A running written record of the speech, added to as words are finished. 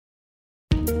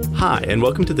Hi, and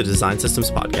welcome to the Design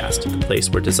Systems Podcast, the place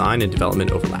where design and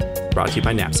development overlap. Brought to you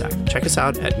by Knapsack. Check us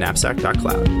out at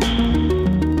knapsack.cloud.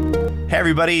 Hey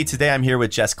everybody, today I'm here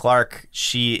with Jess Clark.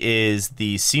 She is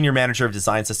the Senior Manager of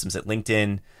Design Systems at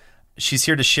LinkedIn. She's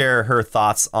here to share her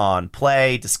thoughts on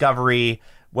Play, Discovery,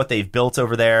 what they've built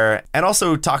over there, and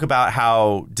also talk about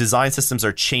how design systems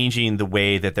are changing the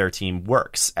way that their team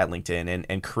works at LinkedIn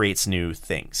and creates new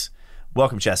things.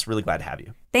 Welcome, Jess. Really glad to have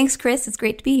you. Thanks, Chris. It's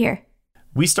great to be here.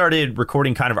 We started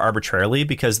recording kind of arbitrarily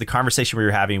because the conversation we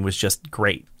were having was just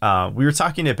great. We were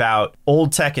talking about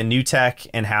old tech and new tech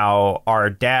and how our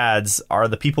dads are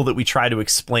the people that we try to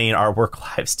explain our work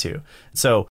lives to.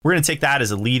 So we're going to take that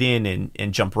as a lead in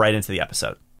and jump right into the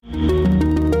episode.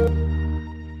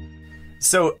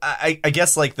 So I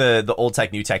guess like the old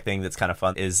tech, new tech thing that's kind of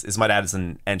fun is my dad is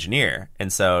an engineer.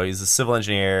 And so he's a civil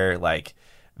engineer, like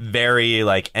very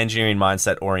like engineering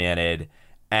mindset oriented.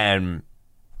 And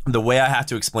the way I have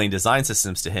to explain design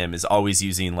systems to him is always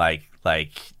using like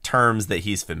terms that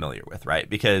he's familiar with, right?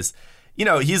 Because, you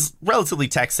know, he's relatively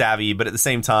tech savvy, but at the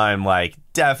same time, like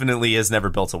definitely has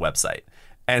never built a website.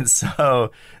 And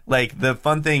so like the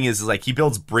fun thing is like he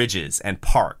builds bridges and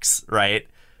parks, right?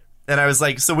 And I was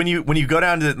like, so when you go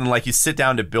down to and like you sit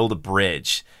down to build a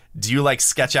bridge, do you like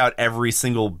sketch out every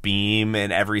single beam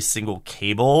and every single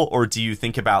cable, or do you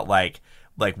think about like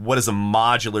what is a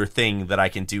modular thing that I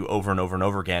can do over and over and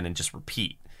over again and just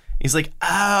repeat? He's like,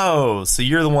 oh, so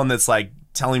you're the one that's like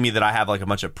telling me that I have like a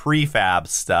bunch of prefab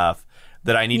stuff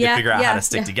that I need to figure out how to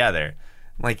stick together.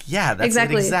 I'm like, yeah, that's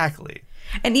exactly.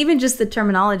 And even just the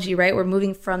terminology, right? We're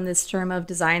moving from this term of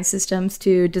design systems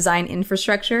to design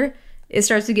infrastructure. It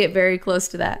starts to get very close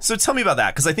to that. So tell me about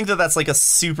that, because I think that that's like a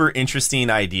super interesting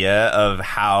idea of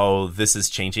how this is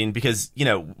changing, because, you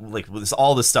know, like with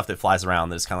all this stuff that flies around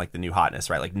that is kind of like the new hotness,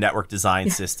 right? Like network design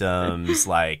systems,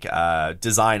 like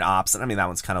design ops. And I mean, that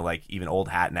one's kind of like even old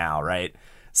hat now, right?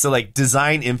 So like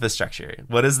design infrastructure,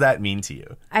 what does that mean to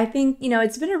you? I think, you know,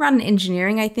 it's been around in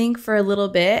engineering, I think, for a little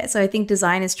bit. So I think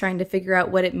design is trying to figure out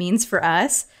what it means for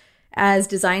us. As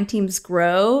design teams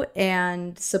grow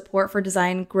and support for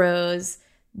design grows,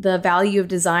 the value of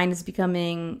design is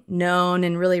becoming known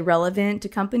and really relevant to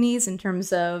companies in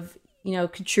terms of, you know,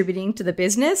 contributing to the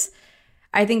business.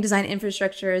 I think design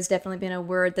infrastructure has definitely been a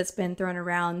word that's been thrown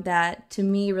around that to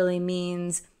me really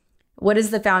means what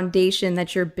is the foundation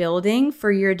that you're building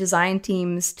for your design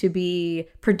teams to be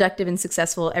productive and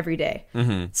successful every day.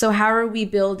 Mm-hmm. So how are we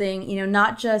building, you know,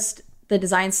 not just the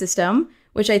design system,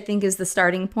 which I think is the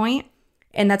starting point,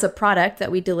 and that's a product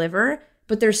that we deliver.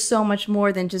 But there's so much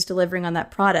more than just delivering on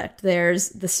that product.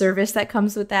 There's the service that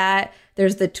comes with that.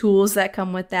 There's the tools that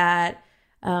come with that.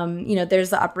 You know, there's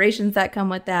the operations that come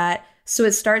with that. So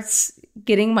it starts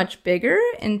getting much bigger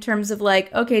in terms of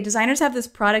like, okay, designers have this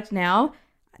product now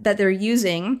that they're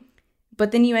using,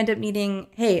 but then you end up needing,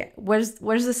 hey, where's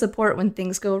the support when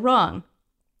things go wrong?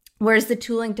 Where's the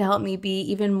tooling to help me be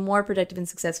even more productive and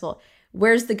successful?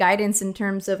 Where's the guidance in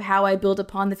terms of how I build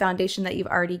upon the foundation that you've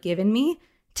already given me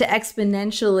to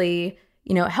exponentially,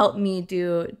 you know, help me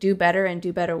do better and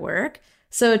do better work?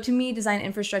 So to me, design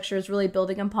infrastructure is really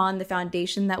building upon the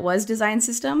foundation that was design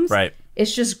systems. Right.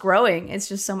 It's just growing. It's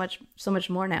just so much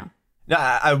more now. No,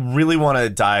 I really want to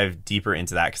dive deeper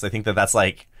into that, because I think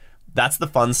that's the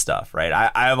fun stuff, right?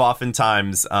 I have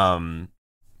oftentimes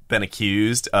been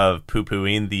accused of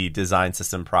poo-pooing the design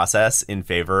system process in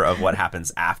favor of what happens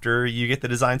after you get the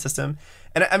design system.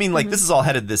 And I mean, like, this is all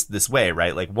headed this way,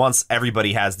 right? Like, once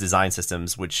everybody has design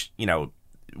systems, which, you know,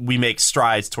 we make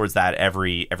strides towards that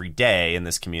every day in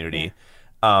this community.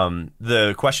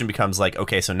 The question becomes like,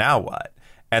 okay, so now what?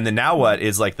 And the now what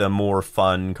is like the more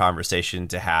fun conversation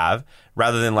to have,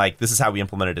 rather than like, this is how we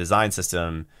implement a design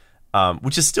system.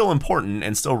 Which is still important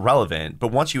and still relevant, but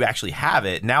once you actually have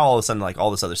it, now all of a sudden, like,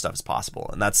 all this other stuff is possible,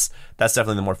 and that's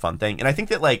definitely the more fun thing. And I think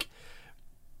that like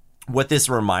what this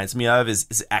reminds me of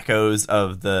is echoes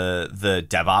of the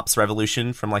DevOps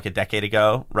revolution from like a decade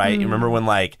ago, right? You remember when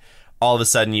like all of a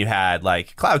sudden you had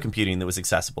like cloud computing that was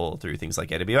accessible through things like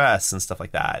AWS and stuff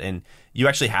like that, and you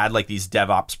actually had like these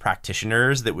DevOps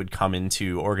practitioners that would come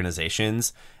into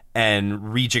organizations and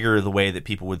rejigger the way that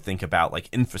people would think about like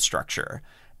infrastructure.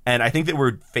 And I think that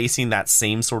we're facing that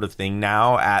same sort of thing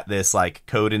now at this like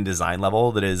code and design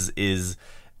level that is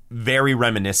very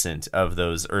reminiscent of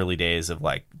those early days of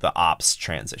like the ops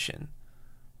transition.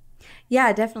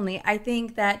 Yeah, definitely. I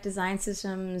think that design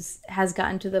systems has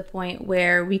gotten to the point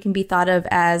where we can be thought of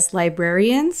as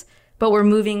librarians, but we're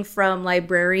moving from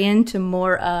librarian to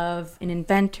more of an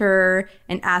inventor,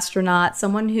 an astronaut,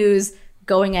 someone who's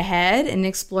going ahead and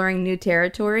exploring new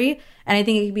territory. And I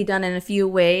think it can be done in a few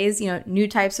ways, new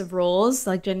types of roles,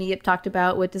 like Jenny Yip talked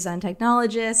about with design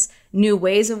technologists, new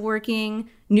ways of working,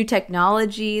 new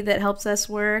technology that helps us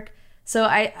work. So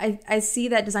I see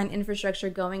that design infrastructure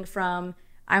going from,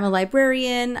 I'm a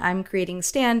librarian, I'm creating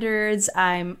standards,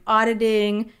 I'm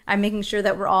auditing, I'm making sure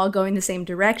that we're all going the same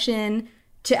direction,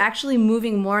 to actually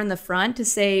moving more in the front to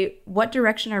say, what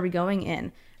direction are we going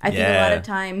in? I think a lot of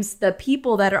times the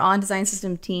people that are on design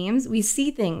system teams, we see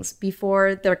things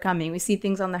before they're coming. We see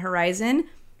things on the horizon.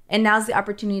 And now's the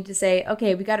opportunity to say,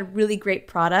 okay, we got a really great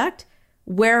product.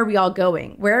 Where are we all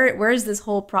going? Where is this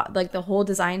whole the whole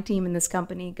design team in this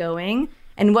company going?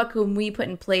 And what can we put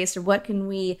in place, or what can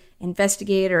we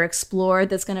investigate or explore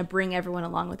that's going to bring everyone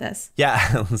along with us?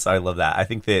 Yeah, so I love that. I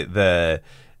think that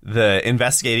the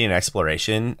investigating and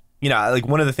exploration, like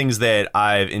one of the things that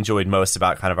I've enjoyed most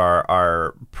about kind of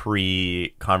our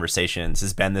pre-conversations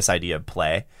has been this idea of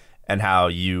play, and how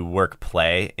you work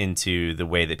play into the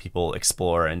way that people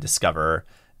explore and discover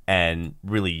and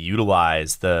really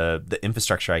utilize the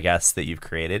infrastructure, I guess, that you've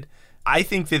created. I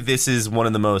think that this is one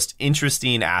of the most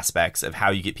interesting aspects of how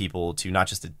you get people to not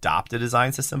just adopt a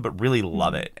design system, but really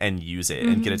love it and use it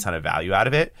and get a ton of value out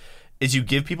of it, is you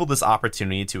give people this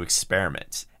opportunity to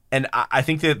experiment. And I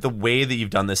think that the way that you've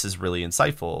done this is really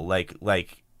insightful.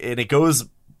 And it goes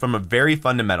from a very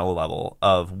fundamental level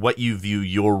of what you view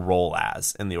your role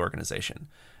as in the organization.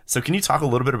 So can you talk a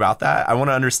little bit about that? I want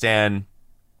to understand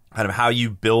kind of how you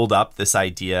build up this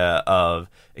idea of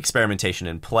experimentation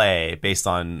and play based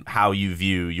on how you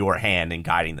view your hand in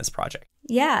guiding this project.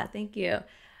 Yeah, thank you.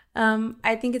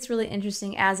 I think it's really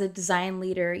interesting as a design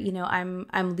leader.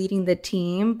 I'm leading the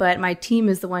team, but my team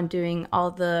is the one doing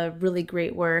all the really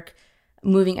great work,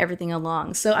 moving everything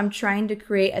along. So I'm trying to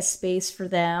create a space for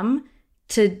them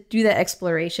to do that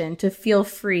exploration, to feel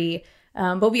free.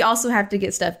 But we also have to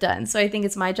get stuff done. So I think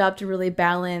it's my job to really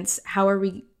balance, how are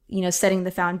we setting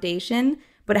the foundation,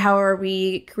 but how are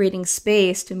we creating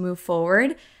space to move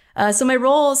forward? So my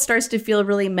role starts to feel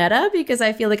really meta, because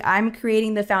I feel like I'm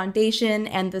creating the foundation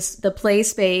and the play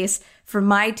space for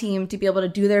my team to be able to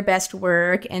do their best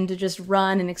work and to just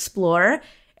run and explore.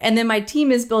 And then my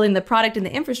team is building the product and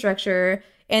the infrastructure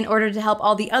in order to help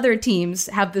all the other teams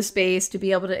have the space to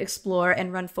be able to explore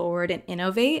and run forward and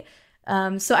innovate.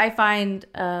 So I find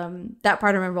that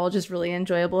part of my role just really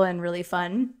enjoyable and really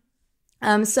fun.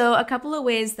 So a couple of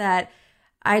ways that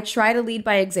I try to lead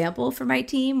by example for my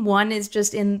team. One is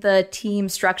just in the team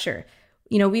structure.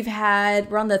 We're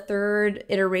on the third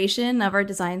iteration of our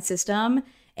design system.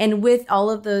 And with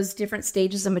all of those different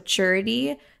stages of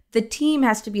maturity, the team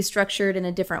has to be structured in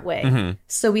a different way. Mm-hmm.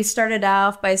 So we started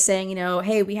off by saying,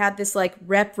 hey, we had this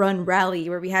rep run rally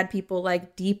where we had people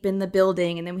deep in the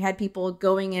building, and then we had people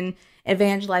going and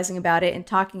evangelizing about it and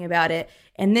talking about it.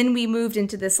 And then we moved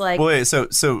into this Wait,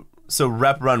 so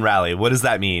rep run rally, what does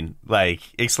that mean?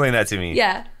 Explain that to me.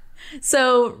 Yeah.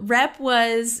 So rep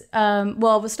was,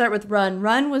 we'll start with run.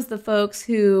 Run was the folks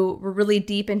who were really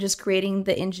deep in just creating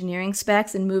the engineering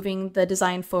specs and moving the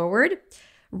design forward.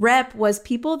 Rep was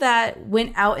people that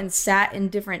went out and sat in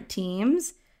different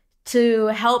teams to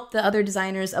help the other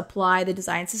designers apply the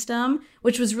design system,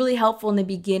 which was really helpful in the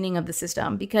beginning of the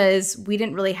system because we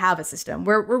didn't really have a system.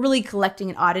 We're really collecting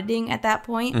and auditing at that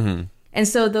point. Mm-hmm. And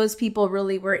so those people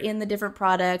really were in the different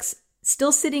products,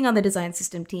 still sitting on the design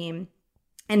system team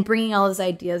and bringing all those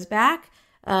ideas back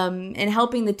and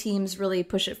helping the teams really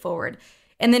push it forward.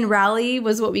 And then Rally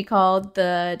was what we called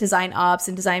the design ops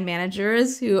and design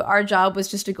managers, who our job was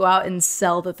just to go out and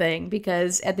sell the thing.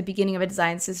 Because at the beginning of a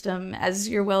design system, as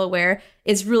you're well aware,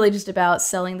 it's really just about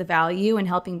selling the value and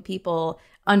helping people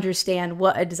understand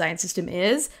what a design system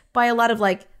is by a lot of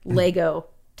Lego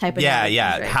type of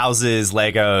right? Houses,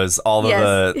 Legos, all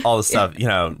the stuff,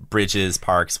 bridges,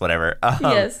 parks, whatever.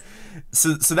 Yes.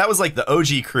 So that was the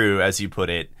OG crew, as you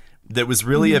put it, that was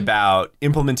really about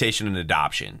implementation and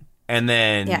adoption. And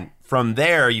then from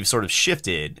there, you've sort of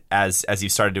shifted as you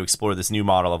started to explore this new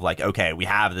model of okay, we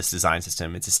have this design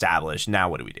system, it's established. Now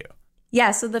what do we do?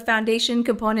 Yeah, so the foundation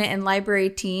component and library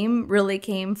team really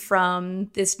came from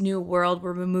this new world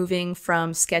where we're moving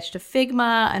from Sketch to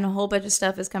Figma, and a whole bunch of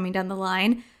stuff is coming down the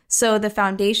line. So the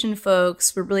foundation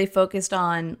folks were really focused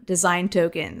on design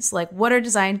tokens. What are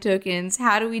design tokens?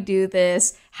 How do we do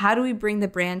this? How do we bring the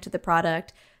brand to the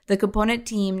product? The component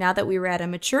team, now that we were at a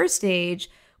mature stage,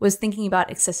 was thinking about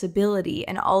accessibility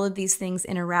and all of these things,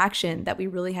 interaction that we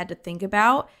really had to think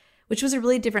about, which was a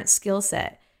really different skill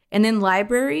set. And then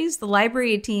libraries, the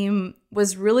library team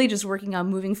was really just working on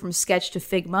moving from Sketch to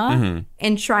Figma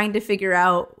and trying to figure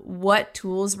out what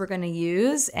tools we're going to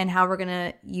use and how we're going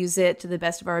to use it to the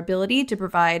best of our ability to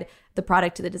provide the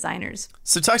product to the designers.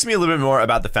 So talk to me a little bit more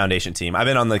about the foundation team. I've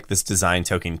been on like this design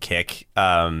token kick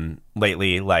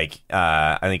lately. Like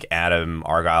I think Adam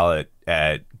Argyle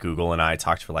at Google and I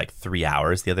talked for like 3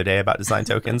 hours the other day about design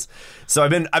tokens. So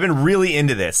I've been really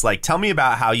into this. Like, tell me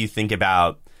about how you think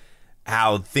about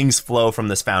how things flow from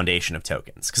this foundation of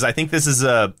tokens, because I think this is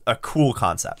a cool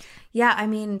concept. Yeah, I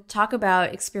mean, talk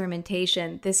about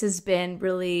experimentation. This has been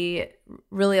really,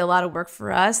 really a lot of work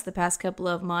for us the past couple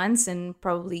of months and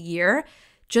probably year.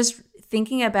 Just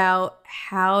thinking about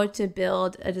how to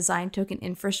build a design token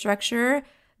infrastructure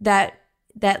that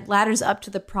ladders up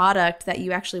to the product that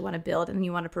you actually want to build and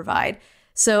you want to provide.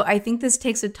 So I think this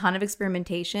takes a ton of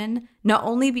experimentation, not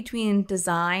only between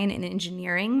design and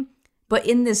engineering, but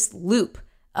in this loop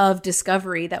of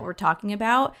discovery that we're talking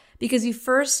about, because you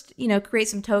first, create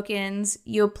some tokens,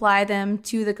 you apply them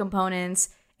to the components,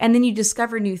 and then you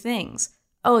discover new things.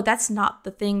 Oh, that's not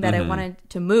the thing that I wanted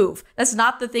to move. That's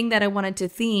not the thing that I wanted to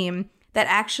theme. That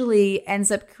actually ends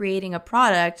up creating a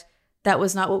product that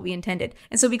was not what we intended.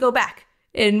 And so we go back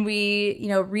and we,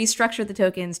 restructure the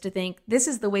tokens to think this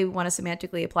is the way we want to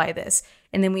semantically apply this.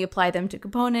 And then we apply them to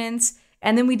components.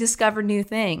 And then we discover new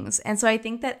things. And so I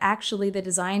think that actually the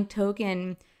design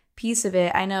token piece of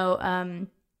it, I know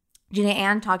Janae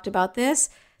Ann talked about this.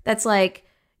 That's like,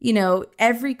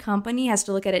 every company has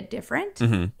to look at it different.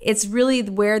 It's really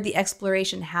where the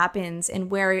exploration happens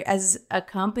and where as a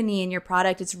company and your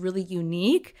product, it's really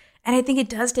unique. And I think it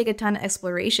does take a ton of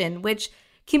exploration, which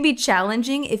can be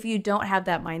challenging if you don't have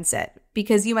that mindset,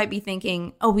 because you might be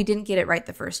thinking, oh, we didn't get it right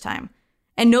the first time.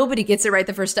 And nobody gets it right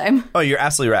the first time. Oh, you're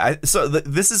absolutely right.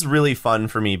 This is really fun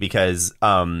for me because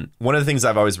one of the things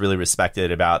I've always really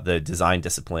respected about the design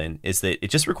discipline is that it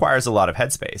just requires a lot of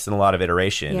headspace and a lot of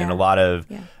iteration and a lot of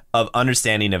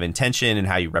understanding of intention and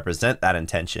how you represent that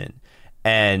intention.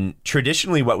 And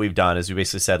traditionally what we've done is we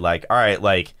basically said like, all right,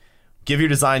 like give your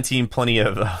design team plenty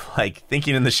of like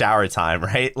thinking in the shower time,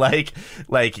 right? Like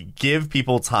give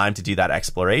people time to do that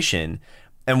exploration.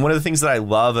 And one of the things that I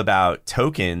love about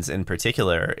tokens in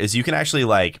particular is you can actually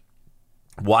like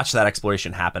watch that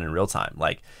exploration happen in real time.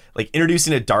 Like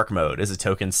introducing a dark mode as a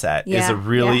token set is a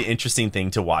really interesting thing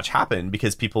to watch happen,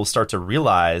 because people start to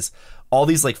realize all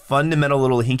these like fundamental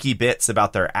little hinky bits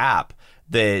about their app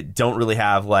that don't really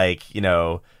have like,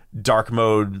 dark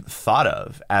mode thought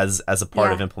of as a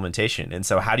part of implementation. And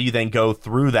so how do you then go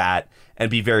through that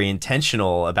and be very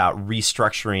intentional about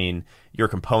restructuring your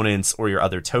components or your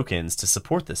other tokens to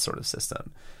support this sort of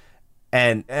system?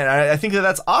 And I think that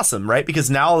that's awesome, right? Because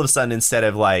now all of a sudden, instead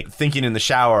of like thinking in the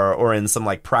shower or in some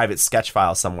like private sketch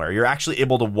file somewhere, you're actually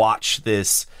able to watch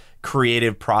this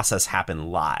creative process happen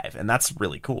live. And that's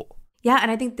really cool. Yeah,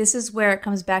 and I think this is where it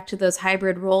comes back to those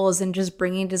hybrid roles and just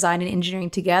bringing design and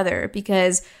engineering together,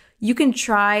 because you can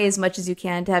try as much as you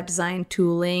can to have design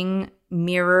tooling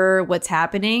mirror what's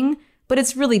happening, but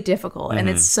it's really difficult and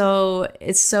it's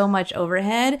so much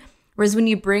overhead. Whereas when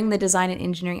you bring the design and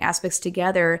engineering aspects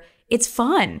together, it's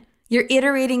fun. You're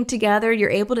iterating together,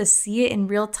 you're able to see it in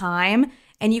real time,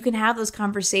 and you can have those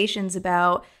conversations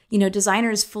about,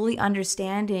 designers fully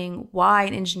understanding why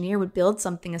an engineer would build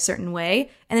something a certain way,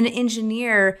 and then an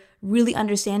engineer really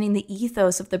understanding the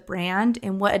ethos of the brand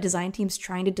and what a design team's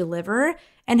trying to deliver,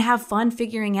 and have fun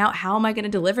figuring out how am I going to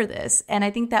deliver this. And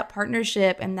I think that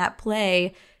partnership and that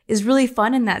play is really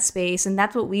fun in that space. And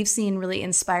that's what we've seen really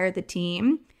inspire the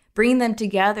team, bringing them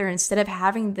together instead of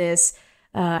having this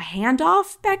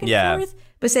handoff back and forth,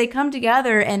 but say, come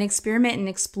together and experiment and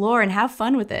explore and have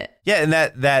fun with it. Yeah, and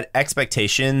that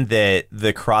expectation that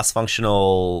the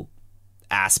cross-functional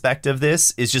aspect of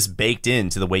this is just baked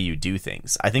into the way you do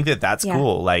things. I think that's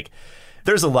cool. Like,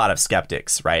 there's a lot of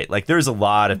skeptics, right? Like, there's a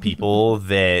lot of people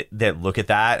that look at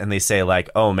that and they say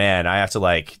like, oh man, I have to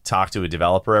like talk to a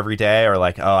developer every day, or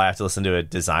like, oh, I have to listen to a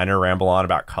designer ramble on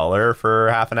about color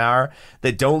for half an hour,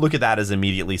 that don't look at that as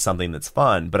immediately something that's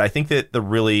fun. But I think that the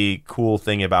really cool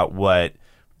thing about what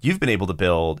you've been able to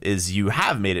build is you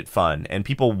have made it fun and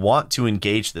people want to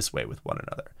engage this way with one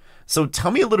another. So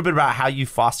tell me a little bit about how you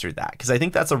fostered that, because I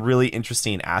think that's a really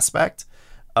interesting aspect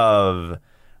of,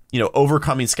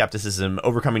 overcoming skepticism,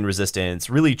 overcoming resistance,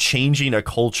 really changing a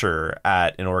culture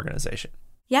at an organization.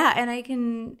 Yeah, and I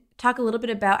can talk a little bit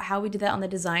about how we do that on the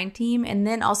design team, and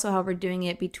then also how we're doing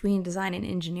it between design and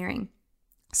engineering.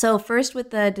 So first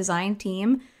with the design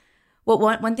team,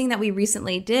 One thing that we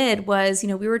recently did was,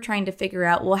 we were trying to figure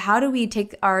out, well, how do we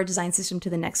take our design system to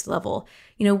the next level?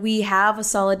 We have a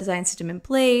solid design system in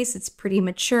place. It's pretty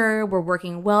mature. We're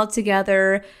working well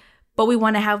together, but we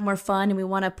want to have more fun and we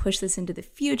want to push this into the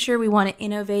future. We want to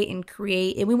innovate and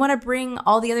create, and we want to bring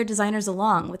all the other designers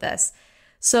along with us.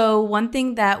 So one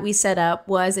thing that we set up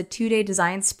was a 2-day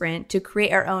design sprint to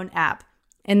create our own app.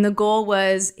 And the goal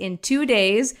was in 2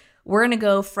 days, we're going to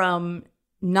go from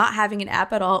not having an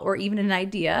app at all or even an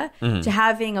idea to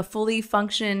having a fully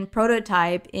function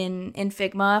prototype in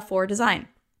Figma for design.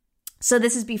 So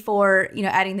this is before,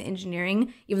 adding the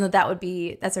engineering, even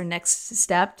though that's our next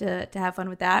step to have fun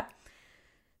with that.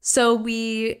 So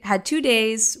we had 2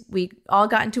 days. We all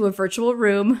got into a virtual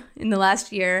room in the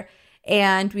last year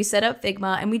and we set up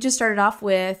Figma, and we just started off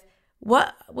with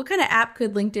what kind of app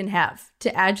could LinkedIn have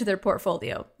to add to their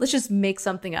portfolio? Let's just make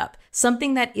something up,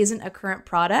 something that isn't a current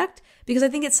product, because I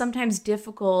think it's sometimes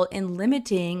difficult and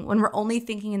limiting when we're only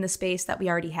thinking in the space that we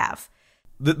already have.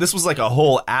 This was like a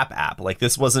whole app. Like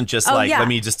this wasn't just let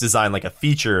me just design like a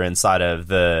feature inside of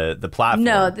the platform.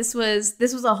 No, this was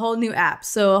a whole new app.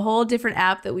 So a whole different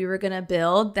app that we were going to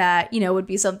build that, would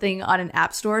be something on an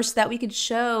app store so that we could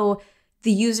show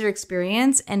the user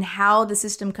experience and how the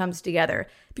system comes together.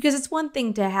 Because it's one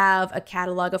thing to have a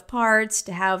catalog of parts,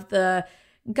 to have the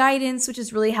guidance, which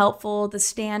is really helpful, the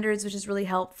standards, which is really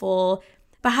helpful.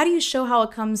 But how do you show how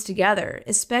it comes together,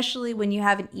 especially when you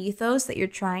have an ethos that you're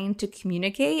trying to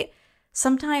communicate?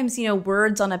 Sometimes,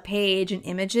 words on a page and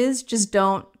images just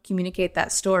don't communicate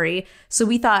that story. So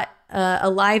we thought a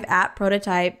live app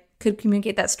prototype could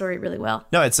communicate that story really well.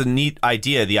 No, it's a neat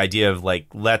idea. The idea of like,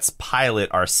 let's pilot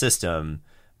our system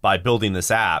by building this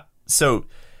app. So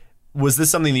was this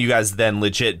something that you guys then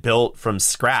legit built from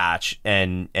scratch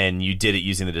and you did it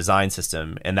using the design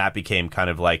system, and that became kind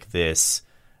of like this,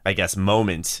 I guess,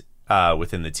 moment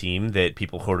within the team that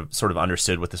people sort of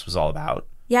understood what this was all about?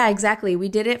 Yeah, exactly. We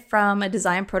did it from a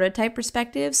design prototype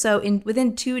perspective. So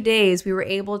within 2 days, we were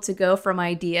able to go from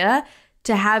idea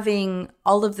to having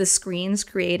all of the screens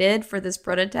created for this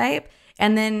prototype.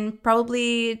 And then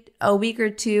probably a week or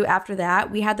two after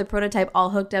that, we had the prototype all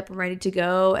hooked up and ready to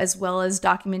go, as well as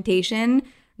documentation,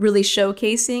 really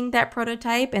showcasing that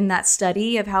prototype and that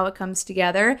study of how it comes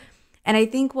together. And I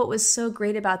think what was so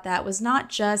great about that was not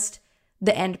just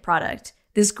the end product,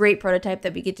 this great prototype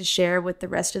that we get to share with the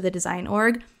rest of the design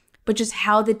org, but just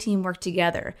how the team worked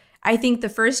together. I think the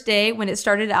first day when it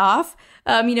started off,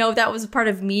 that was part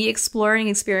of me exploring,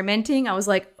 experimenting. I was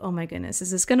like, oh my goodness, is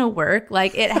this going to work?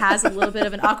 Like, it has a little bit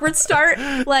of an awkward start.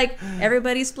 Like,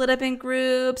 everybody split up in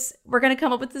groups. We're going to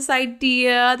come up with this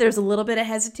idea. There's a little bit of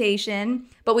hesitation,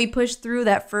 but we pushed through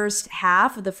that first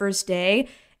half of the first day.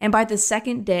 And by the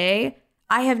second day,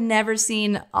 I have never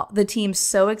seen the team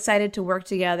so excited to work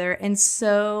together and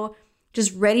so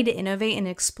just ready to innovate and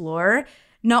explore.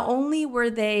 Not only were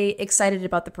they excited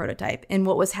about the prototype and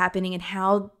what was happening and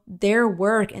how their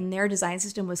work and their design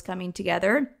system was coming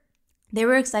together, they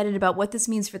were excited about what this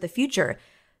means for the future.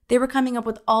 They were coming up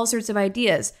with all sorts of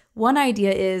ideas. One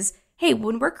idea is, hey,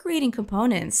 when we're creating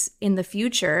components in the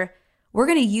future, we're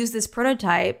going to use this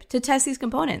prototype to test these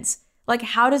components. Like,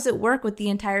 how does it work with the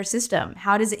entire system?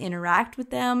 How does it interact with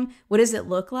them? What does it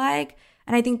look like?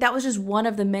 And I think that was just one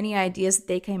of the many ideas that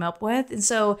they came up with. And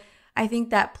so I think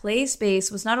that play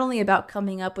space was not only about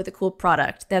coming up with a cool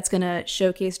product that's going to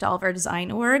showcase to all of our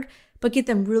design org, but get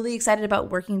them really excited about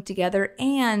working together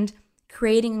and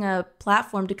creating a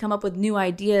platform to come up with new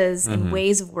ideas and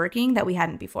ways of working that we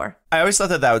hadn't before. I always thought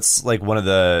that was like one of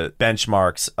the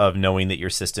benchmarks of knowing that your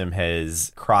system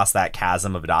has crossed that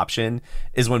chasm of adoption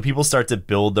is when people start to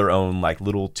build their own like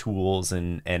little tools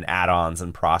and add-ons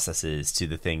and processes to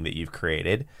the thing that you've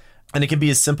created. And it can be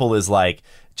as simple as like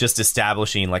just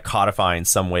establishing, like codifying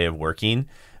some way of working.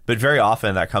 But very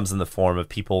often that comes in the form of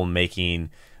people making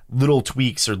little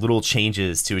tweaks or little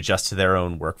changes to adjust to their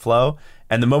own workflow.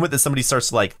 And the moment that somebody starts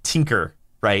to like tinker,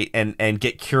 right, and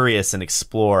get curious and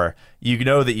explore, you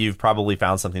know that you've probably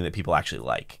found something that people actually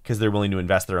like because they're willing to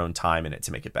invest their own time in it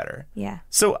to make it better. Yeah.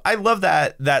 So I love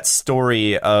that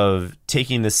story of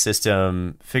taking this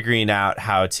system, figuring out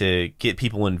how to get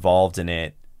people involved in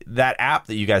it. That app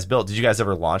that you guys built, did you guys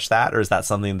ever launch that? Or is that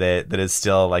something that is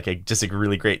still like just a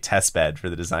really great test bed for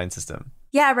the design system?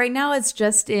 Yeah, right now it's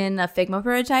just in a Figma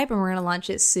prototype and we're going to launch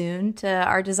it soon to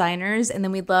our designers. And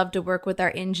then we'd love to work with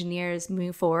our engineers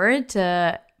moving forward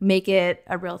to make it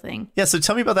a real thing. Yeah, so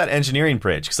tell me about that engineering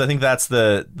bridge, because I think that's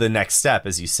the next step,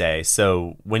 as you say.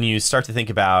 So when you start to think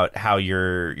about how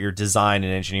your design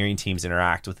and engineering teams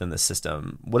interact within the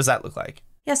system, what does that look like?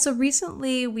 Yeah, so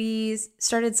recently we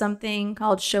started something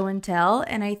called Show and Tell,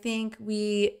 and I think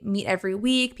we meet every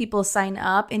week, people sign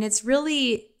up, and it's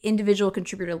really individual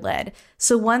contributor led.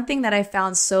 So one thing that I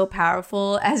found so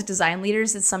powerful as design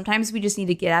leaders is sometimes we just need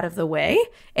to get out of the way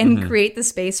and create the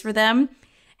space for them.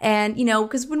 And,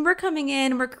 because when we're coming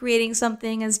in and we're creating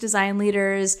something as design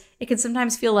leaders, it can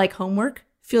sometimes feel like homework,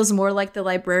 feels more like the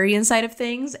librarian side of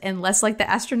things and less like the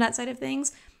astronaut side of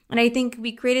things. And I think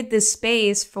we created this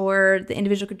space for the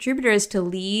individual contributors to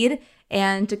lead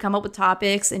and to come up with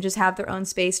topics and just have their own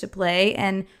space to play.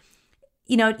 And,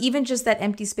 even just that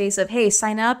empty space of, hey,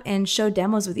 sign up and show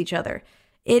demos with each other.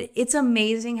 It's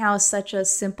amazing how such a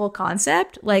simple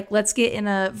concept, like let's get in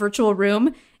a virtual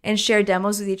room and share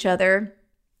demos with each other,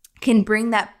 can bring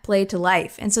that play to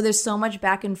life. And so there's so much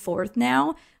back and forth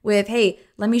now with, hey,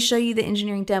 let me show you the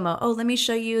engineering demo. Oh, let me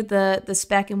show you the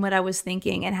spec and what I was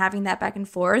thinking, and having that back and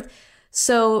forth.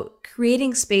 So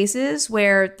creating spaces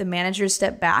where the managers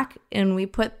step back and we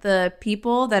put the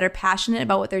people that are passionate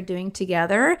about what they're doing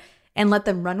together and let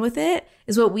them run with it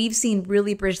is what we've seen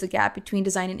really bridge the gap between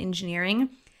design and engineering,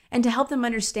 and to help them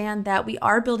understand that we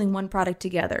are building one product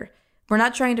together. We're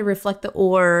not trying to reflect the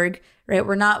org, right?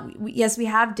 Yes, we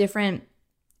have different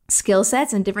skill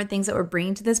sets and different things that we're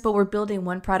bringing to this, but we're building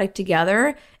one product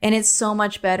together. And it's so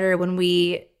much better when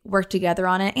we work together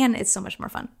on it, and it's so much more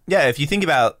fun. Yeah, if you think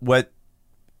about what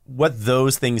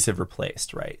those things have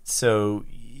replaced, right? So,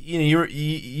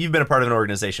 you've been a part of an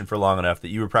organization for long enough that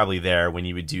you were probably there when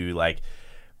you would do like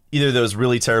either those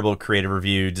really terrible creative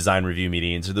review, design review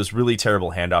meetings, or those really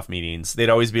terrible handoff meetings. They'd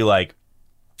always be like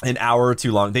an hour or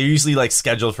too long. They're usually like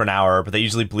scheduled for an hour, but they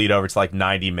usually bleed over to like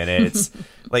 90 minutes.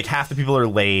 Like half the people are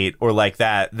late, or like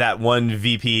that one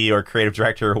VP or creative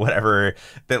director or whatever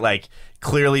that like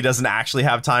clearly doesn't actually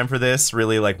have time for this,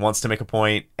 really like wants to make a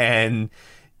point. And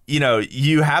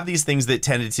you have these things that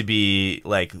tended to be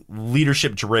like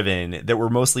leadership driven that were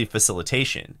mostly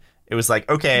facilitation. It was like,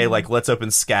 okay, like let's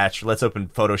open Sketch, let's open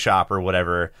Photoshop or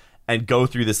whatever and go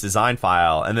through this design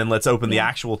file, and then let's open the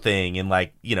actual thing and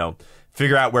like,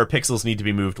 figure out where pixels need to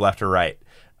be moved left or right.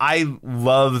 I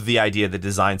love the idea that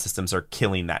design systems are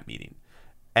killing that meeting.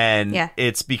 And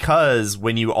it's because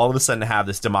when you all of a sudden have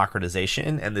this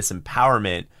democratization and this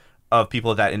empowerment of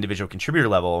people at that individual contributor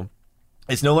level,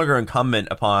 it's no longer incumbent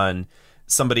upon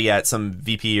somebody at some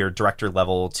VP or director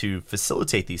level to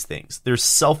facilitate these things. They're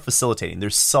self-facilitating,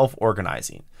 they're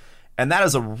self-organizing. And that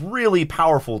is a really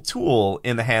powerful tool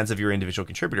in the hands of your individual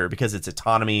contributor, because it's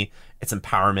autonomy, it's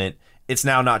empowerment. It's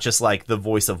now not just like the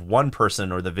voice of one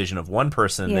person or the vision of one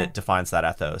person that defines that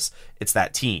ethos. It's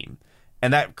that team.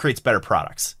 And that creates better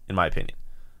products, in my opinion.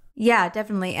 Yeah,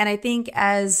 definitely. And I think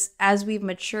as we've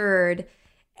matured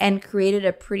and created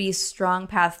a pretty strong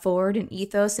path forward and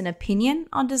ethos and opinion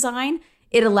on design,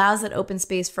 it allows that open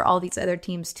space for all these other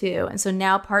teams too. And so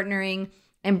now partnering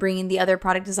and bringing the other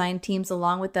product design teams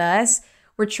along with us,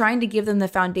 we're trying to give them the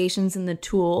foundations and the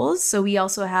tools. So we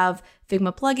also have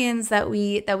Figma plugins that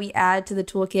we add to the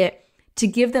toolkit to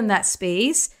give them that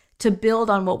space to build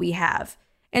on what we have.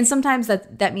 And sometimes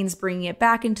that means bringing it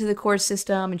back into the core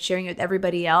system and sharing it with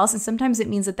everybody else. And sometimes it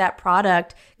means that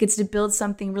product gets to build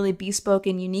something really bespoke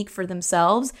and unique for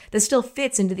themselves that still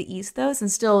fits into the ethos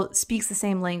and still speaks the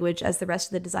same language as the rest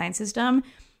of the design system.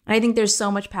 And I think there's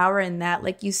so much power in that.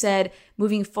 Like you said,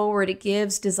 moving forward, it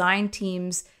gives design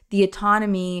teams the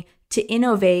autonomy to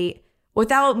innovate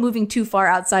without moving too far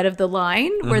outside of the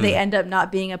line where they end up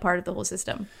not being a part of the whole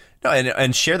system. No,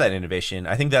 and share that innovation.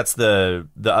 I think that's the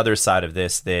other side of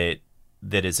this that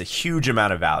is a huge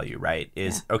amount of value, right?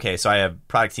 Okay, so I have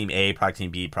product team A, product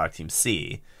team B, product team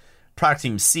C. Product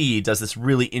team C does this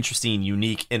really interesting,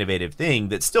 unique, innovative thing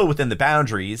that's still within the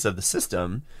boundaries of the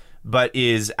system, but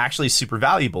is actually super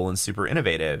valuable and super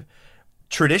innovative.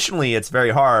 Traditionally, it's very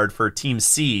hard for team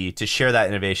C to share that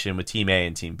innovation with team A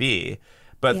and team B.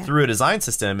 But through a design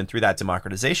system and through that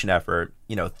democratization effort,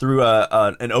 through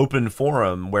an open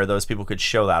forum where those people could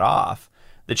show that off,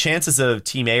 the chances of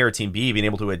team A or team B being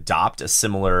able to adopt a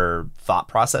similar thought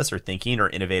process or thinking or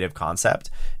innovative concept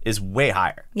is way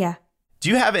higher. Yeah. Do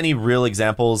you have any real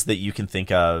examples that you can think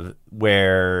of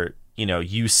where,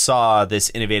 you saw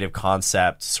this innovative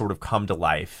concept sort of come to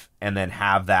life and then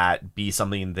have that be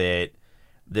something that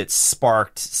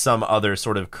sparked some other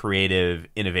sort of creative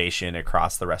innovation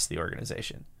across the rest of the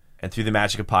organization? And through the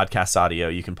magic of podcast audio,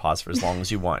 you can pause for as long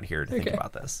as you want here to think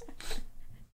about this.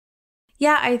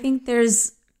 Yeah, I think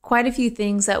there's quite a few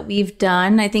things that we've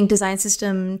done. I think Design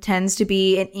System tends to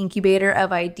be an incubator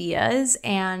of ideas,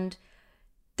 and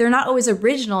they're not always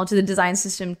original to the Design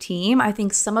System team. I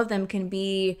think some of them can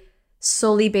be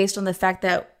solely based on the fact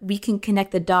that we can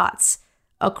connect the dots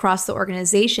across the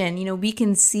organization, we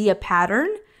can see a pattern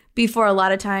before a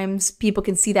lot of times people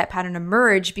can see that pattern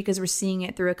emerge because we're seeing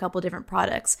it through a couple different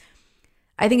products.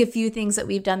 I think a few things that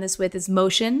we've done this with is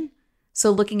motion.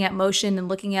 So looking at motion and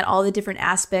looking at all the different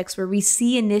aspects where we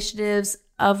see initiatives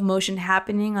of motion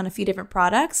happening on a few different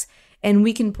products, and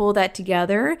we can pull that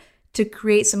together to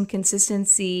create some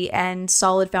consistency and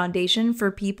solid foundation for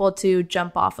people to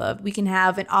jump off of. We can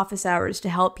have an office hours to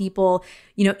help people,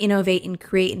 innovate and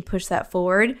create and push that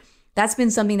forward. That's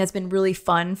been something that's been really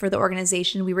fun for the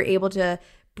organization. We were able to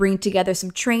bring together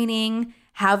some training,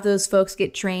 have those folks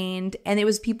get trained, and it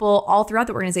was people all throughout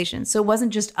the organization. So it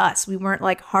wasn't just us. We weren't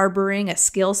like harboring a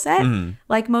skill set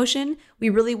like motion. We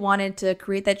really wanted to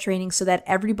create that training so that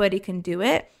everybody can do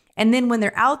it. And then when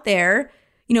they're out there,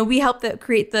 we help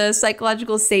create the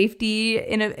psychological safety,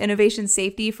 innovation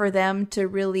safety for them to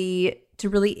really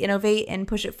innovate and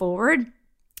push it forward,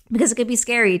 because it could be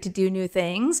scary to do new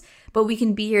things, but we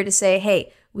can be here to say,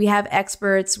 hey, we have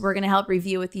experts. We're going to help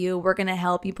review with you. We're going to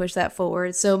help you push that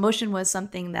forward. So motion was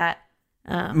something that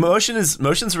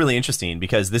motion's really interesting,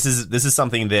 because this is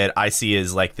something that I see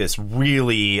as like this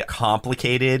really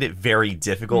complicated, very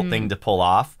difficult thing to pull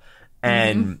off.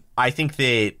 And I think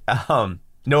that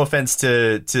no offense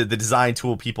to the design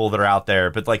tool people that are out there,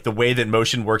 but like the way that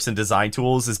motion works in design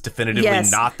tools is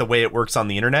definitively not the way it works on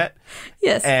the internet.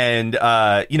 Yes. And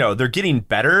they're getting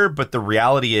better, but the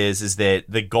reality is that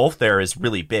the gulf there is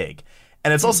really big.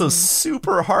 And it's also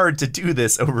super hard to do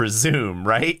this over Zoom,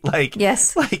 right? Like,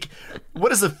 yes. Like, what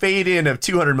does a fade in of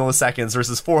 200 milliseconds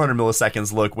versus 400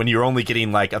 milliseconds look when you're only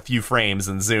getting like a few frames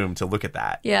in Zoom to look at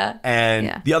that? Yeah.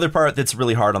 And the other part that's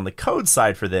really hard on the code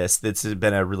side for this, that's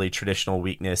been a really traditional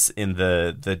weakness in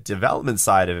the development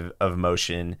side of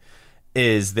motion,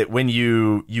 is that when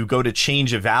you go to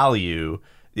change a value,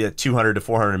 the 200 to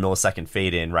 400 millisecond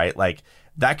fade in, right? Like,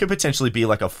 that could potentially be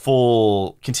like a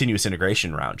full continuous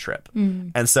integration round trip.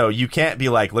 And so you can't be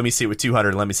like, let me see it with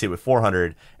 200, let me see it with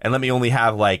 400, and let me only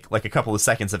have like a couple of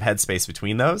seconds of headspace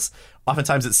between those.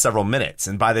 Oftentimes it's several minutes.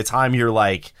 And by the time you're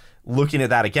like looking at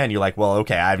that again, you're like, well,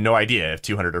 okay, I have no idea if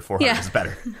 200 or 400 is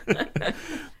better.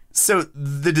 So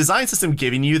the design system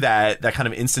giving you that kind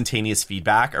of instantaneous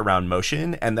feedback around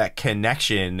motion and that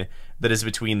connection that is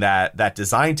between that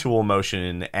design tool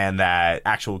motion and that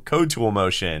actual code tool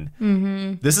motion.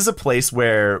 This is a place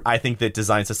where I think that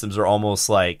design systems are almost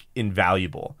like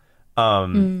invaluable.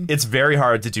 It's very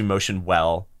hard to do motion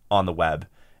well on the web,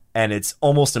 and it's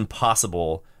almost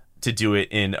impossible to do it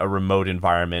in a remote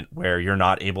environment where you're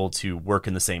not able to work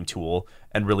in the same tool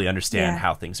and really understand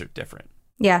how things are different.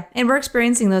 Yeah, and we're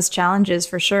experiencing those challenges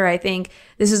for sure. I think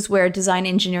this is where design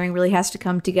engineering really has to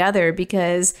come together,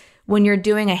 because when you're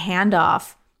doing a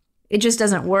handoff, it just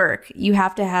doesn't work. You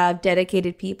have to have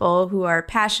dedicated people who are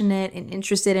passionate and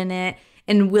interested in it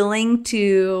and willing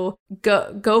to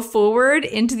go forward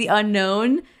into the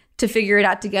unknown to figure it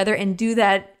out together and do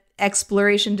that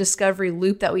exploration discovery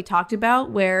loop that we talked about,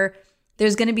 where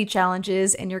there's going to be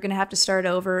challenges and you're going to have to start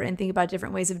over and think about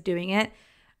different ways of doing it.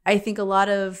 I think a lot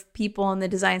of people on the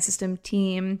design system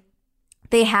team,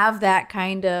 they have that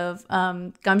kind of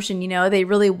gumption, they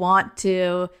really want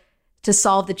to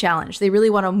solve the challenge. They really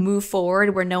want to move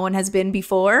forward where no one has been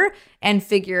before and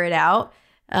figure it out.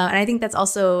 And I think that's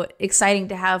also exciting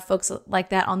to have folks like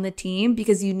that on the team,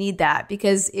 because you need that.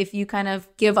 Because if you kind of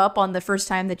give up on the first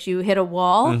time that you hit a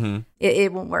wall,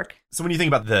 it won't work. So when you think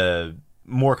about the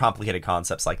more complicated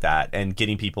concepts like that and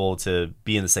getting people to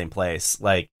be in the same place,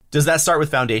 like, does that start with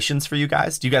foundations for you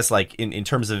guys? Do you guys, like, in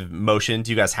terms of motion,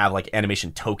 do you guys have like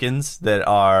animation tokens that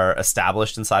are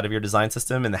established inside of your design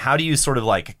system? And how do you sort of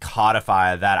like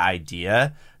codify that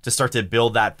idea to start to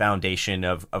build that foundation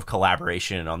of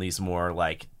collaboration on these more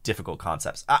like difficult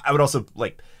concepts? I would also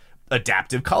like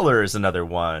adaptive color is another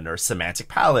one, or semantic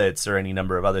palettes, or any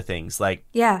number of other things. Like,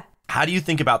 how do you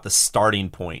think about the starting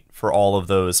point for all of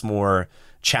those more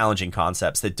challenging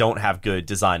concepts that don't have good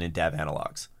design and dev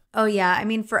analogs? Oh, yeah. I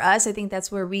mean, for us, I think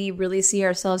that's where we really see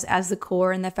ourselves as the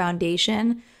core and the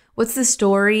foundation. What's the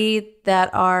story that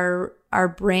our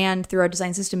brand through our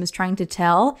design system is trying to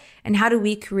tell? And how do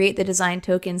we create the design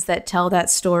tokens that tell that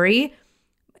story?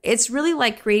 It's really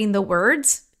like creating the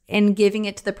words and giving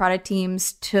it to the product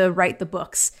teams to write the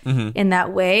books in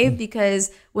that way.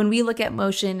 Because when we look at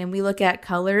motion and we look at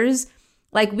colors,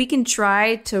 like, we can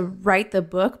try to write the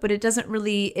book, but it doesn't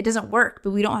work.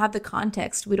 But we don't have the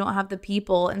context. We don't have the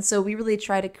people. And so we really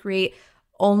try to create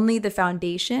only the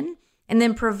foundation and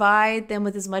then provide them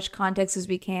with as much context as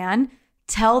we can,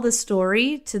 tell the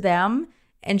story to them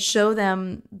and show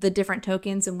them the different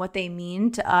tokens and what they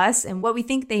mean to us and what we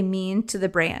think they mean to the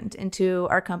brand and to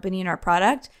our company and our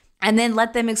product, and then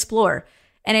let them explore.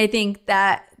 And I think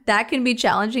that that can be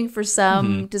challenging for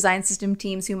some design system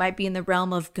teams who might be in the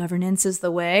realm of governance is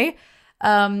the way.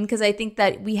 Because I think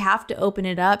that we have to open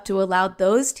it up to allow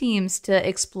those teams to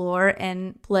explore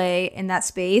and play in that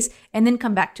space and then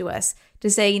come back to us to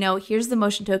say, here's the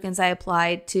motion tokens I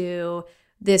applied to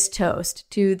this toast,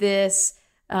 to this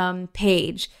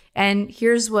page. And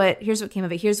here's what came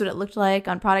of it. Here's what it looked like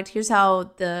on product. Here's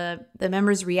how the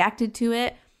members reacted to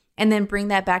it. And then bring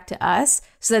that back to us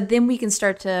so that then we can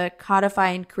start to codify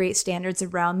and create standards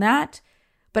around that.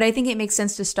 But I think it makes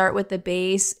sense to start with the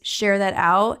base, share that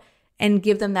out, and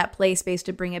give them that play space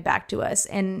to bring it back to us.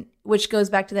 And which goes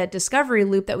back to that discovery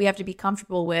loop that we have to be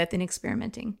comfortable with in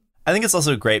experimenting. I think it's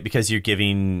also great because you're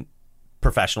giving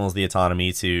professionals the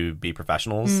autonomy to be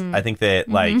professionals. I think that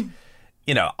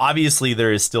obviously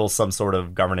there is still some sort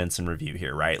of governance and review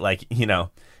here, right?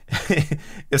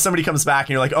 If somebody comes back and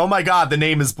you're like, oh my God, the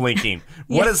name is blinking.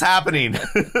 What is happening?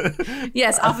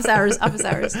 Yes, office hours.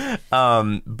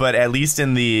 But at least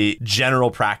in the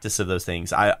general practice of those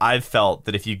things, I've felt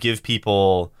that if you give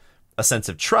people a sense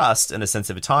of trust and a sense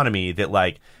of autonomy,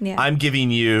 that I'm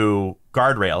giving you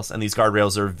guardrails, and these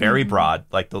guardrails are very broad,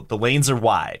 like the lanes are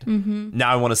wide.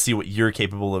 Now I want to see what you're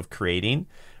capable of creating.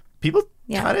 People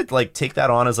kind of take that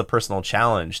on as a personal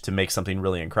challenge to make something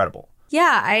really incredible.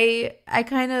 Yeah, I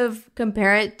kind of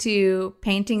compare it to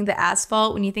painting the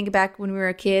asphalt. When you think back when we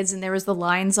were kids and there was the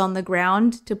lines on the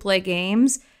ground to play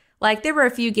games, there were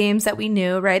a few games that we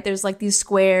knew, right? There's these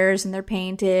squares and they're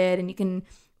painted and you can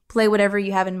play whatever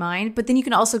you have in mind, but then you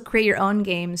can also create your own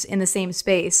games in the same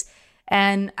space.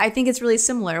 And I think it's really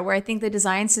similar where I think the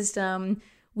design system,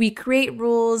 we create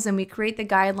rules and we create the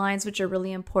guidelines, which are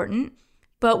really important.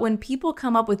 But when people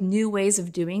come up with new ways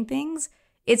of doing things,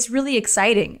 it's really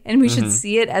exciting, and we should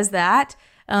see it as that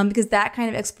because that kind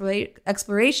of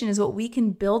exploration is what we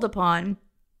can build upon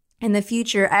in the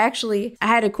future. I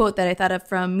had a quote that I thought of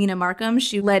from Mina Markham.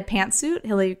 She led Pantsuit,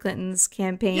 Hillary Clinton's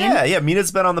campaign. Yeah.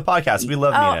 Mina's been on the podcast. We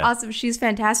love Mina. Oh, awesome. She's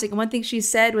fantastic. And one thing she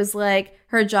said was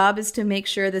her job is to make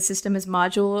sure the system is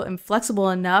modular and flexible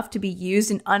enough to be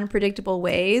used in unpredictable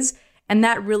ways. And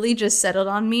that really just settled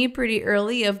on me pretty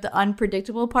early of the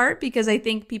unpredictable part, because I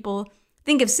think people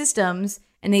think of systems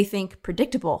and they think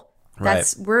predictable.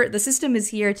 The system is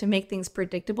here to make things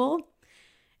predictable.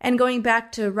 And going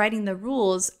back to writing the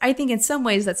rules, I think in some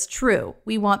ways that's true.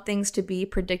 We want things to be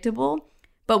predictable,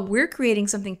 but we're creating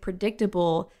something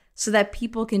predictable so that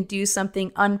people can do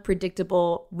something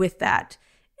unpredictable with that.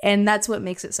 And that's what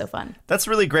makes it so fun. That's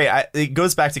really great. It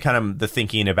goes back to kind of the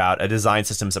thinking about a design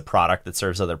system as a product that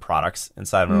serves other products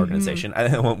inside of an organization. I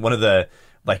think one of the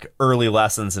early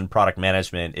lessons in product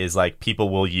management is people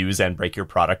will use and break your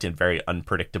product in very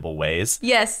unpredictable ways.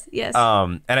 Yes.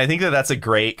 And I think that that's a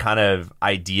great kind of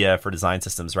idea for design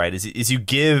systems, right? Is you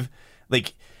give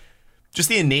just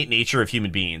the innate nature of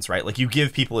human beings, right? You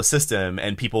give people a system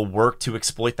and people work to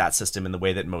exploit that system in the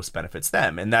way that most benefits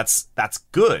them. And that's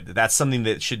good. That's something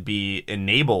that should be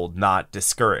enabled, not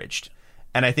discouraged.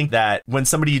 And I think that when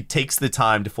somebody takes the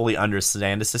time to fully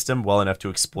understand a system well enough to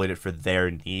exploit it for their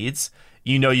needs,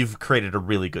 you've created a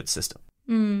really good system.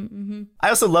 I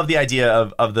also love the idea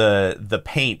of the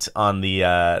paint on the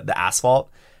asphalt.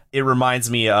 It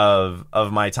reminds me of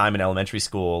my time in elementary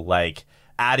school,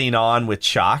 adding on with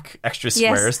chalk extra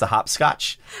squares to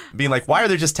hopscotch, being why are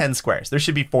there just 10 squares? There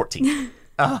should be 14.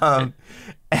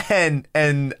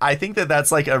 And I think that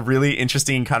that's a really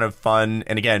interesting kind of fun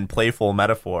and again playful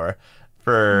metaphor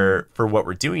for what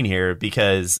we're doing here,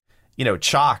 because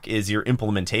chalk is your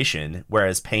implementation,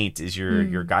 whereas paint is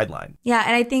your guideline. Yeah,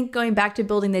 and I think going back to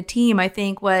building the team, I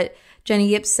think what Jenny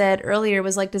Yip said earlier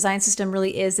was design system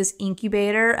really is this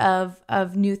incubator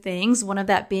of new things, one of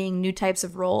that being new types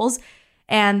of roles.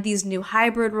 And these new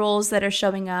hybrid roles that are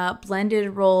showing up,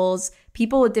 blended roles,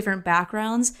 people with different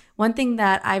backgrounds. One thing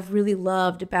that I've really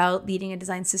loved about leading a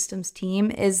design systems team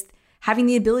is having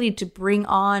the ability to bring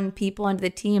on people onto the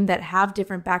team that have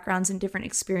different backgrounds and different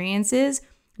experiences.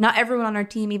 Not everyone on our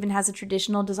team even has a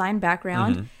traditional design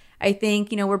background. I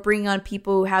think, we're bringing on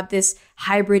people who have this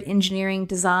hybrid engineering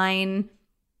design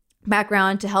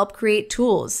background to help create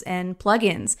tools and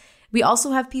plugins. We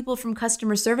also have people from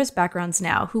customer service backgrounds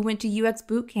now who went to UX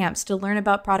boot camps to learn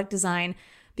about product design,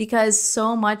 because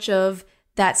so much of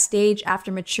that stage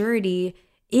after maturity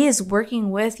is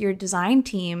working with your design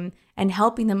team and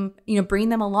helping them, bring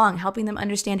them along, helping them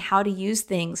understand how to use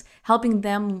things, helping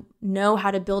them know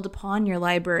how to build upon your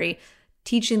library,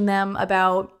 teaching them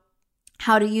about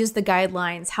how to use the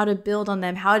guidelines, how to build on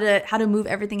them, how to move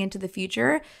everything into the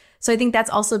future. So I think that's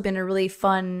also been a really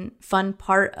fun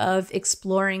part of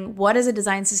exploring what does a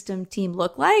design system team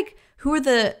look like? Who are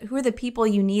the people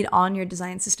you need on your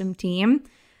design system team?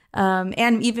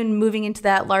 And even moving into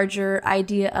that larger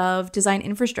idea of design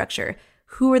infrastructure.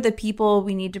 Who are the people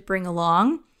we need to bring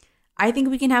along? I think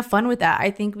we can have fun with that. I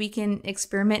think we can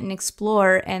experiment and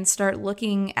explore and start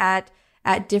looking at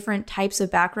different types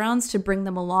of backgrounds to bring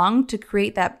them along to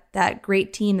create that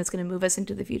great team that's going to move us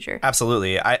into the future.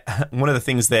 Absolutely. One of the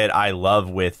things that I love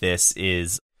with this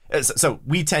is, so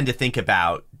we tend to think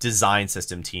about design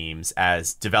system teams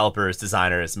as developers,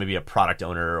 designers, maybe a product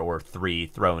owner or 3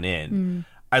 thrown in.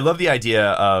 I love the idea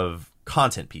of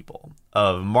content people,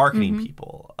 of marketing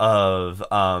people, of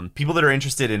people that are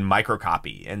interested in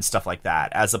microcopy and stuff like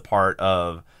that as a part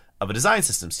of a design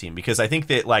systems team, because I think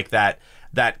that like that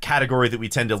category that we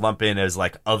tend to lump in as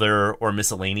like other or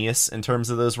miscellaneous in terms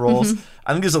of those roles,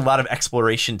 I think there's a lot of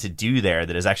exploration to do there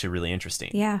that is actually really interesting.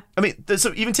 Yeah. I mean,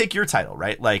 so even take your title,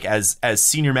 right? Like as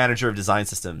senior manager of design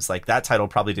systems, like that title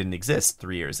probably didn't exist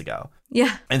 3 years ago.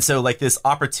 Yeah. And so like this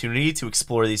opportunity to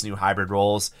explore these new hybrid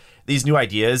roles, these new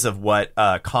ideas of what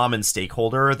a common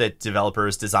stakeholder that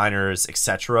developers, designers,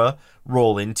 etc.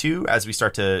 roll into as we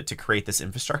start to create this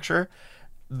infrastructure.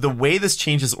 The way this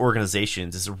changes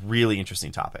organizations is a really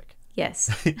interesting topic.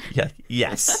 Yes.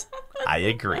 Yes, I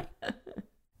agree.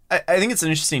 I think it's an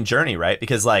interesting journey, right?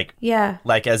 Because like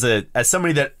as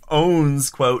somebody that owns,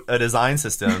 quote, a design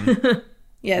system,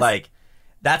 yes, like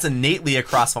that's innately a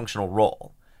cross-functional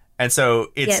role. And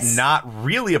so it's not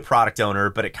really a product owner,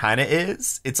 but it kind of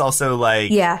is. It's also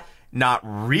like not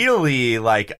really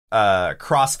like a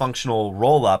cross-functional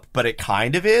roll-up, but it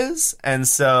kind of is. And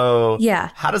so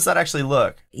how does that actually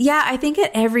look? Yeah, I think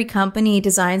at every company,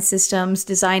 design systems,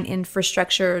 design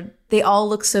infrastructure, they all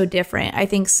look so different. I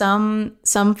think some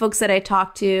folks that I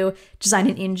talk to, design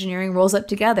and engineering rolls up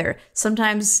together.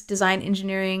 Sometimes design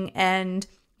engineering and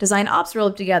design ops roll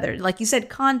up together. Like you said,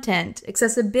 content,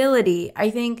 accessibility. I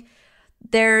think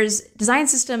there's design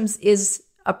systems is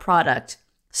a product.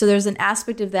 So there's an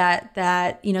aspect of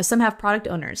that, you know, some have product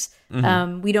owners.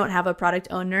 We don't have a product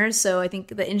owner. So I think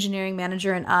the engineering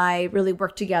manager and I really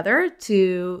work together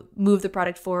to move the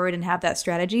product forward and have that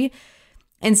strategy.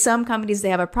 In some companies, they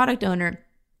have a product owner.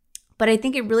 But I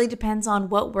think it really depends on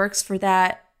what works for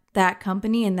that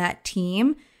company and that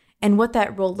team and what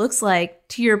that role looks like.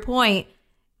 To your point,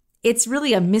 it's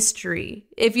really a mystery.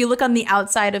 If you look on the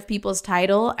outside of people's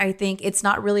title, I think it's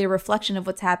not really a reflection of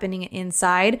what's happening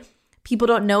inside. People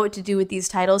don't know what to do with these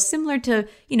titles, similar to,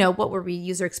 you know, what were we?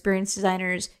 User experience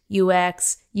designers,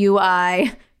 UX,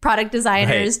 UI, product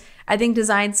designers. Right. I think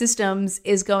design systems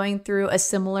is going through a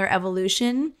similar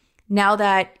evolution. Now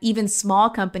that even small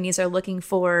companies are looking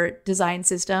for design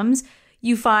systems,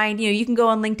 you find, you know, you can go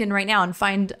on LinkedIn right now and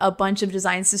find a bunch of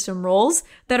design system roles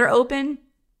that are open,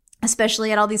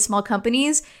 especially at all these small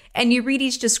companies. And you read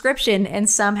each description and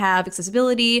some have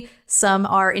accessibility, some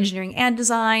are engineering and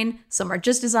design, some are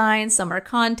just design, some are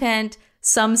content.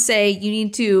 Some say you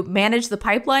need to manage the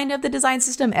pipeline of the design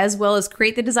system as well as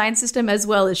create the design system as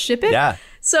well as ship it. Yeah.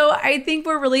 So I think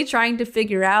we're really trying to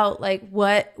figure out like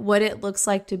what it looks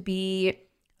like to be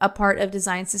a part of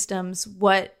design systems,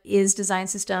 what is design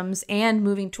systems, and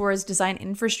moving towards design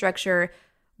infrastructure.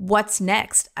 What's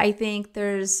next? I think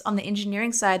there's, on the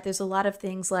engineering side, there's a lot of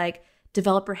things like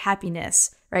developer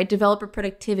happiness, right? Developer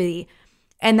productivity.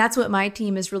 And that's what my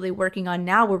team is really working on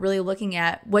now. We're really looking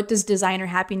at what does designer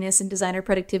happiness and designer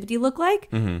productivity look like?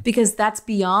 Because that's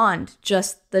beyond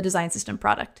just the design system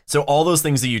product. So all those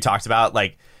things that you talked about,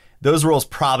 like those roles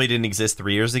probably didn't exist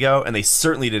 3 years ago, and they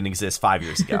certainly didn't exist 5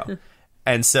 years ago.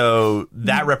 And so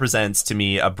that represents to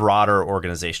me a broader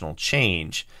organizational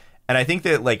change. And I think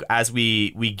that like as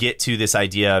we get to this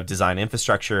idea of design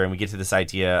infrastructure and we get to this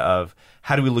idea of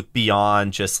how do we look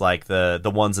beyond just like the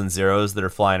ones and zeros that are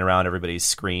flying around everybody's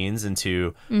screens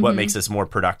into what makes us more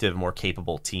productive, more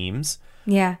capable teams.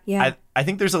 Yeah. I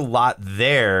think there's a lot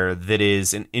there that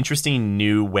is an interesting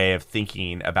new way of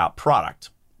thinking about product,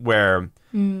 where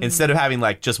instead of having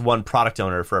like just one product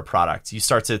owner for a product, you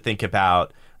start to think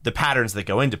about the patterns that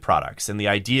go into products and the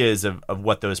ideas of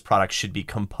what those products should be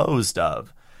composed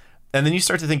of. And then you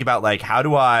start to think about like, how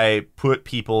do I put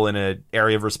people in an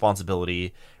area of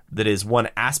responsibility that is one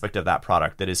aspect of that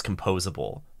product that is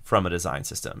composable from a design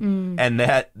system? And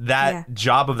that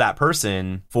job of that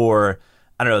person for,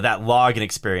 I don't know, that login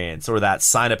experience or that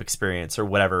sign up experience or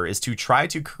whatever is to try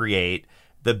to create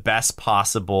the best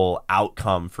possible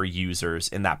outcome for users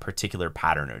in that particular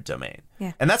pattern or domain.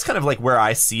 Yeah. And that's kind of like where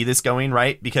I see this going,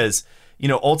 right? Because, you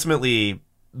know, ultimately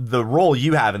the role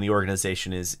you have in the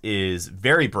organization is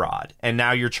very broad, and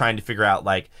now you're trying to figure out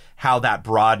like how that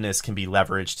broadness can be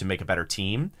leveraged to make a better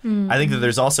team. I think that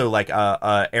there's also like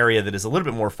a area that is a little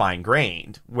bit more fine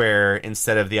grained, where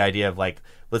instead of the idea of like,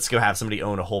 let's go have somebody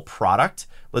own a whole product,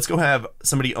 let's go have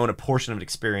somebody own a portion of an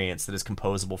experience that is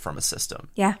composable from a system.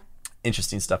 Yeah.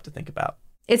 Interesting stuff to think about.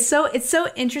 It's so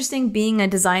interesting being a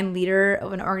design leader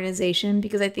of an organization,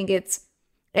 because I think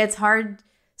it's hard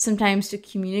sometimes to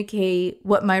communicate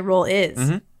what my role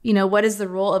is. What is the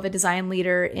role of a design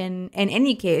leader in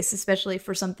any case, especially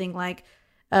for something like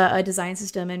a design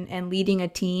system and leading a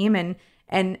team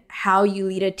and how you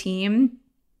lead a team.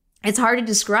 It's hard to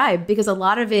describe, because a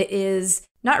lot of it is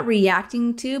not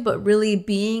reacting to, but really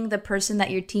being the person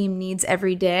that your team needs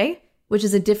every day, which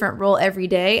is a different role every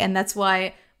day. And that's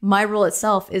why my role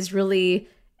itself is really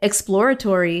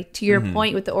exploratory. To your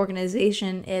point with the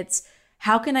organization, it's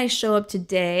how can I show up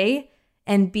today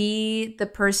and be the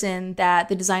person that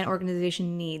the design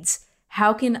organization needs?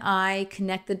 How can I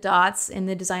connect the dots in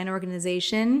the design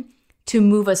organization to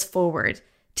move us forward,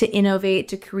 to innovate,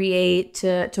 to create,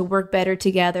 to work better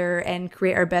together and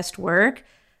create our best work?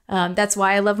 That's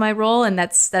why I love my role, and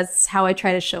that's how I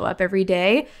try to show up every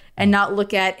day and not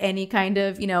look at any kind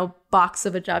of, box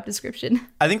of a job description.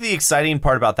 I think the exciting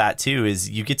part about that too is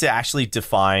you get to actually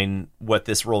define what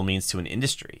this role means to an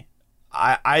industry.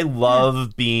 I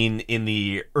love being in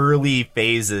the early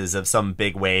phases of some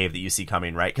big wave that you see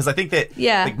coming, right? Because I think that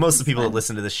like most of the people that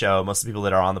listen to the show, most of the people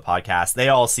that are on the podcast, they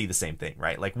all see the same thing,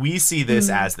 right? Like we see this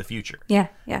as the future. Yeah.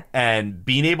 And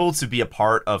being able to be a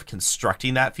part of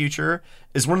constructing that future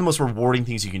is one of the most rewarding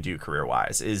things you can do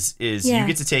career-wise. Is you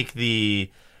get to take the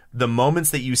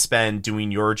moments that you spend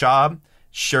doing your job,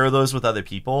 share those with other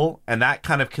people, and that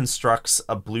kind of constructs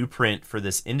a blueprint for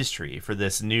this industry, for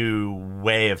this new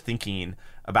way of thinking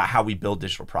about how we build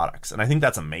digital products. And I think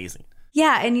that's amazing.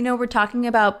 Yeah, and we're talking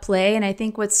about play, and I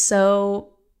think what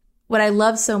I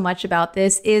love so much about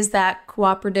this is that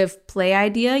cooperative play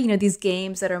idea, these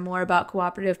games that are more about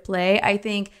cooperative play. I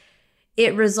think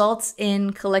it results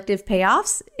in collective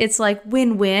payoffs. It's like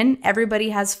win-win.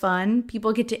 Everybody has fun.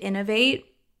 People get to innovate.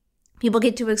 People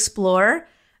get to explore.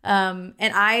 And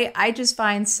I just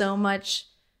find so much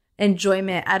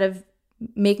enjoyment out of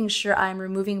making sure I'm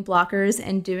removing blockers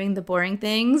and doing the boring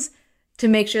things to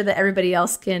make sure that everybody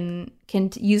else can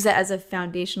use that as a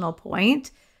foundational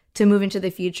point to move into the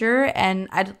future. And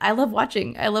I love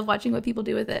watching. I love watching what people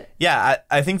do with it. Yeah,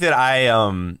 I think that I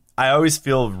always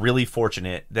feel really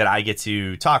fortunate that I get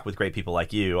to talk with great people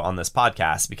like you on this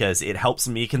podcast, because it helps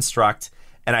me construct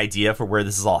an idea for where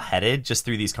this is all headed just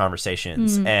through these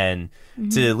conversations. And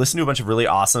to listen to a bunch of really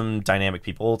awesome dynamic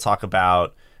people talk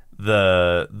about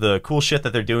the cool shit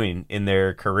that they're doing in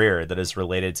their career that is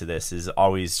related to this is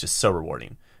always just so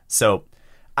rewarding. So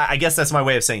I guess that's my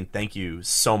way of saying thank you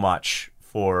so much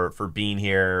for being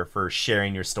here, for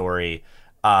sharing your story.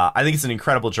 I think it's an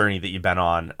incredible journey that you've been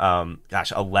on.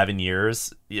 11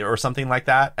 years or something like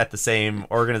that at the same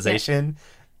organization.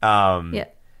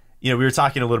 We were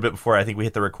talking a little bit before I think we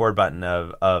hit the record button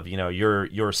of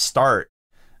your start,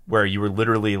 where you were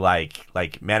literally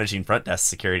like managing front desk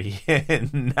security,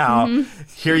 and now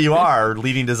here you are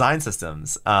leading design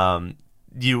systems.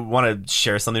 Do you want to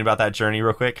share something about that journey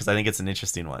real quick? Because I think it's an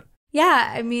interesting one.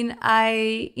 Yeah, I mean,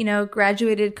 I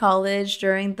graduated college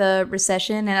during the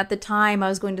recession, and at the time I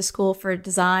was going to school for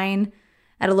design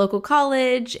at a local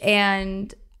college,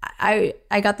 and I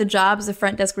got the job as a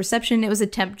front desk reception. It was a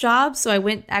temp job, so I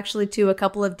went actually to a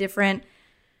couple of different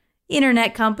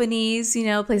internet companies,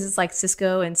 places like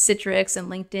Cisco and Citrix and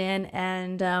LinkedIn.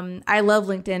 And I love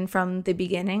LinkedIn from the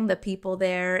beginning, the people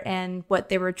there and what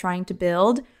they were trying to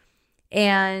build.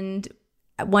 And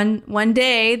one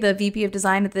day, the VP of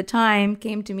design at the time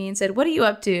came to me and said, "What are you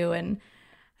up to?" And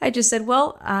I just said,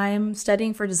 "Well, I'm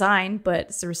studying for design, but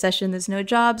it's a recession, there's no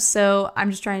jobs, so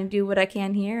I'm just trying to do what I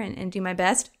can here and do my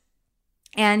best."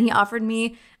 And he offered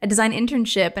me a design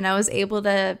internship, and I was able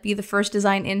to be the first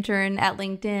design intern at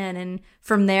LinkedIn, and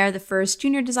from there, the first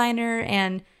junior designer,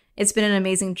 and it's been an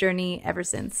amazing journey ever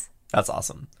since. That's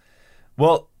awesome.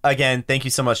 Well, again, thank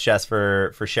you so much, Jess,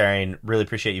 for sharing. Really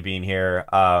appreciate you being here.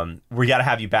 We got to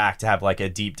have you back to have like a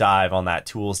deep dive on that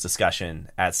tools discussion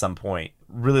at some point.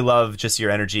 Really love just your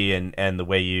energy and the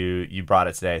way you brought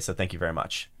it today. So thank you very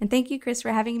much. And thank you, Chris,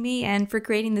 for having me and for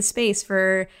creating the space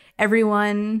for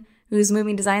everyone who's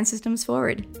moving design systems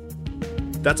forward.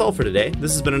 That's all for today.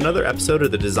 This has been another episode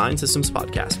of the Design Systems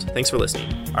Podcast. Thanks for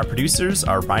listening. Our producers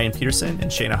are Ryan Peterson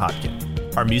and Shayna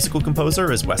Hodkin. Our musical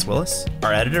composer is Wes Willis.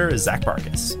 Our editor is Zach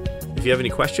Barkas. If you have any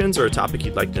questions or a topic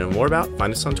you'd like to know more about,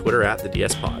 find us on Twitter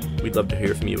 @TheDSPod. We'd love to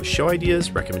hear from you with show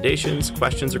ideas, recommendations,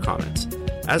 questions, or comments.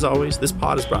 As always, this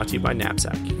pod is brought to you by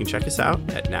Knapsack. You can check us out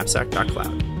at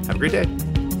knapsack.cloud. Have a great day.